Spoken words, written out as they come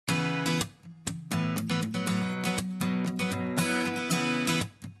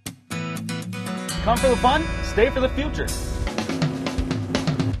Come for the fun, stay for the future.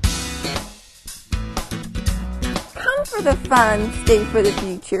 Come for the fun, stay for the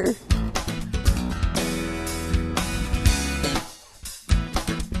future.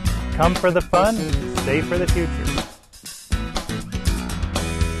 Come for the fun, stay for the future.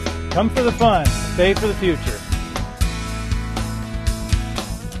 Come for the fun, stay for the future.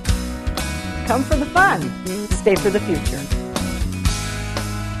 Come for the fun, stay for the future.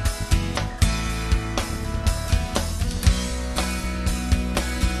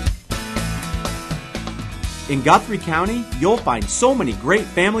 In Guthrie County, you'll find so many great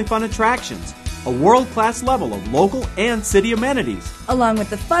family fun attractions, a world-class level of local and city amenities. Along with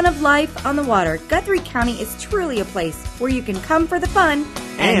the fun of life on the water, Guthrie County is truly a place where you can come for the fun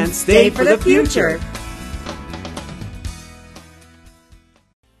and stay for the future.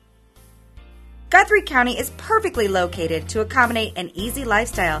 Guthrie County is perfectly located to accommodate an easy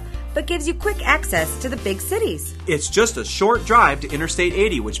lifestyle, but gives you quick access to the big cities. It's just a short drive to Interstate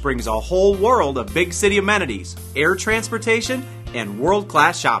 80, which brings a whole world of big city amenities, air transportation, and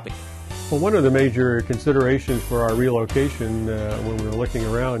world-class shopping. Well, one of the major considerations for our relocation when we were looking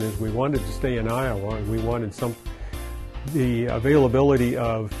around is we wanted to stay in Iowa, and we wanted the availability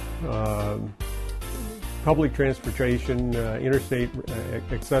of public transportation, interstate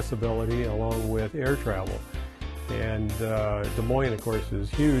accessibility, along with air travel. And Des Moines, of course, is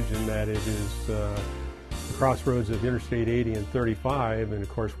huge in that it is the crossroads of Interstate 80 and 35, and of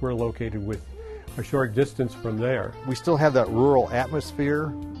course we're located with a short distance from there. We still have that rural atmosphere,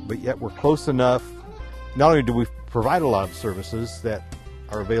 but yet we're close enough. Not only do we provide a lot of services that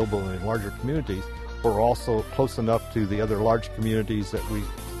are available in larger communities, but we're also close enough to the other large communities that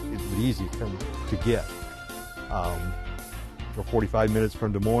it's easy to get. We're 45 minutes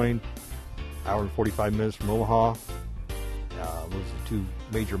from Des Moines, hour and 45 minutes from Omaha. Those are two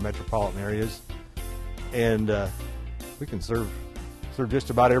major metropolitan areas, and we can serve just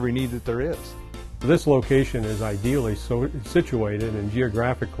about every need that there is. This location is ideally situated and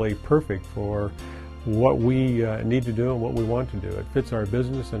geographically perfect for what we need to do and what we want to do. It fits our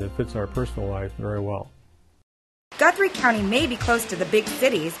business and it fits our personal life very well. Guthrie County may be close to the big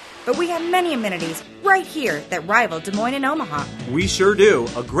cities, but we have many amenities right here that rival Des Moines and Omaha. We sure do.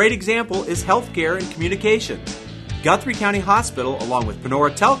 A great example is healthcare and communications. Guthrie County Hospital, along with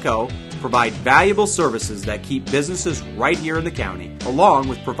Panora Telco, provide valuable services that keep businesses right here in the county, along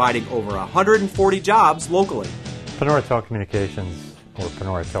with providing over 140 jobs locally. Panora Telecommunications, or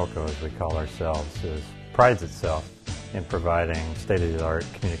Panora Telco as we call ourselves, prides itself in providing state-of-the-art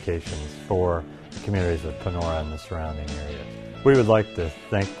communications for the communities of Panora and the surrounding areas. We would like to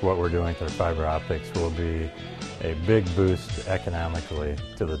think what we're doing with our fiber optics will be a big boost economically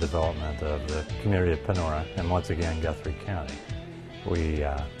to the development of the community of Panora and once again Guthrie County.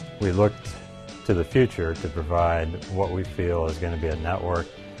 We looked to the future to provide what we feel is going to be a network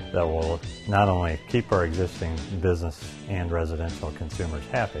that will not only keep our existing business and residential consumers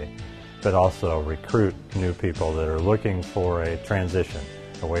happy, but also recruit new people that are looking for a transition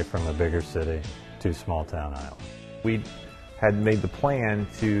away from the bigger city to small town Iowa. We had made the plan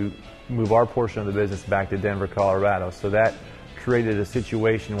to move our portion of the business back to Denver, Colorado, so that created a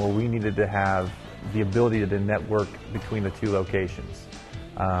situation where we needed to have the ability to network between the two locations.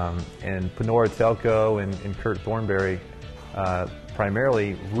 And Panora Telco and Kurt Thornberry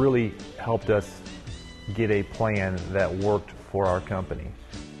primarily really helped us get a plan that worked for our company.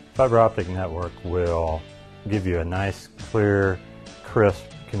 Fiber optic network will give you a nice, clear, crisp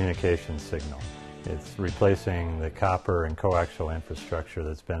communication signal. It's replacing the copper and coaxial infrastructure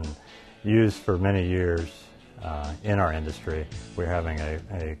that's been used for many years in our industry. We're having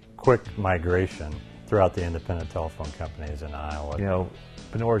a quick migration throughout the independent telephone companies in Iowa. You know,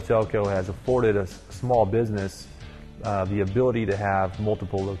 Panora Telco has afforded a small business the ability to have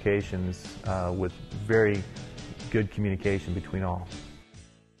multiple locations with very good communication between all.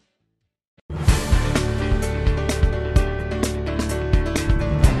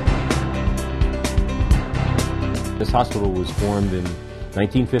 This hospital was formed in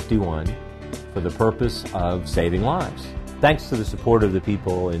 1951 for the purpose of saving lives. Thanks to the support of the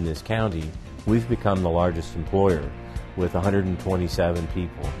people in this county, we've become the largest employer with 127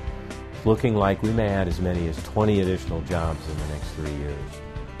 people. It's looking like we may add as many as 20 additional jobs in the next 3 years.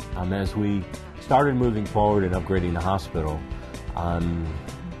 As we started moving forward and upgrading the hospital,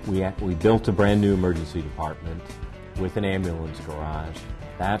 we built a brand new emergency department with an ambulance garage.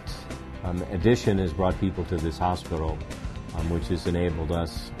 That addition has brought people to this hospital, which has enabled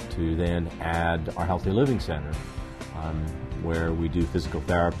us to then add our Healthy Living Center, where we do physical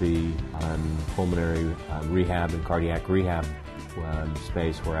therapy, pulmonary rehab and cardiac rehab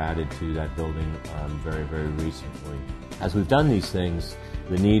space were added to that building very, very recently. As we've done these things,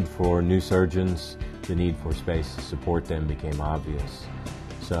 the need for new surgeons, the need for space to support them became obvious.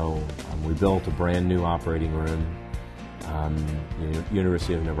 So we built a brand new operating room. The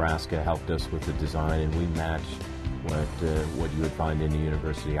University of Nebraska helped us with the design, and we matched what you would find in a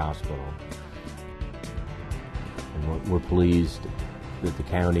university hospital. And we're pleased that the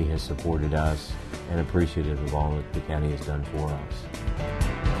county has supported us and appreciative of all that the county has done for us.